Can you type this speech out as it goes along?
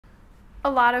A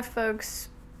lot of folks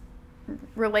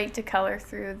relate to color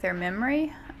through their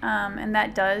memory, and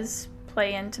that does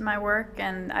play into my work,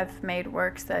 and I've made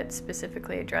works that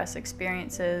specifically address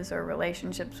experiences or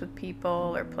relationships with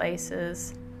people or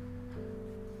places.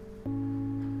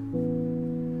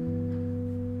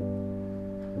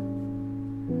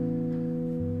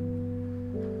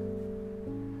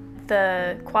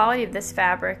 The quality of this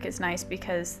fabric is nice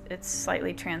because it's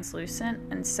slightly translucent,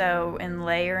 and so in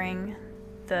layering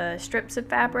the strips of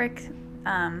fabric,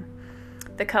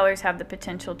 the colors have the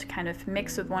potential to kind of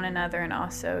mix with one another and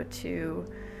also to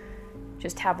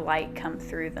just have light come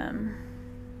through them.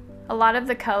 A lot of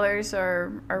the colors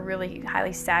are really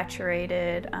highly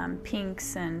saturated,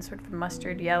 pinks and sort of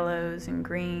mustard yellows and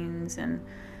greens and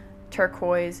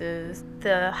turquoises.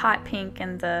 The hot pink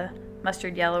and the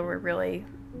mustard yellow were really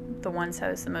the ones I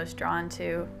was the most drawn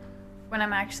to. When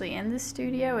I'm actually in the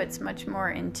studio, it's much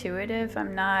more intuitive.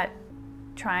 I'm not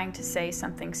trying to say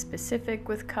something specific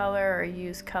with color or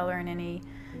use color in any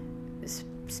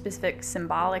specific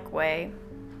symbolic way.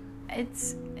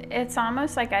 It's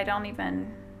almost like I don't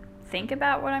even think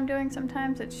about what I'm doing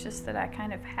sometimes. It's just that I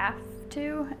kind of have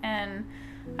to, and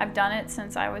I've done it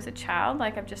since I was a child.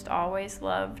 Like, I've just always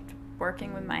loved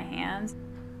working with my hands.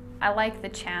 I like the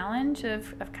challenge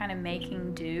of kind of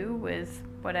making do with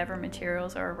whatever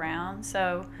materials are around.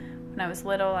 So when I was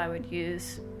little, I would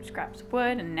use scraps of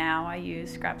wood, and now I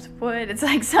use scraps of wood. It's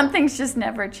like some things just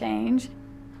never change.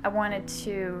 I wanted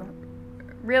to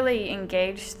really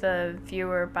engage the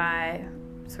viewer by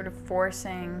sort of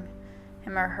forcing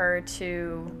him or her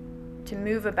to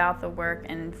move about the work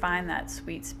and find that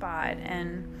sweet spot.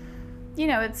 And you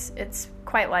know, it's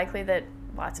quite likely that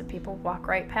lots of people walk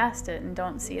right past it and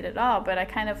don't see it at all, but I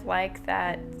kind of like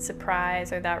that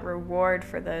surprise or that reward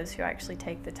for those who actually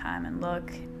take the time and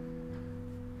look.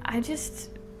 I just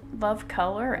love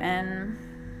color and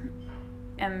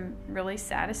am really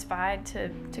satisfied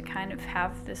to kind of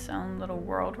have this own little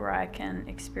world where I can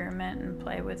experiment and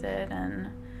play with it, and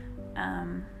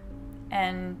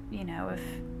you know,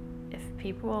 if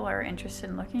people are interested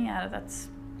in looking at it, that's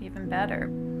even better.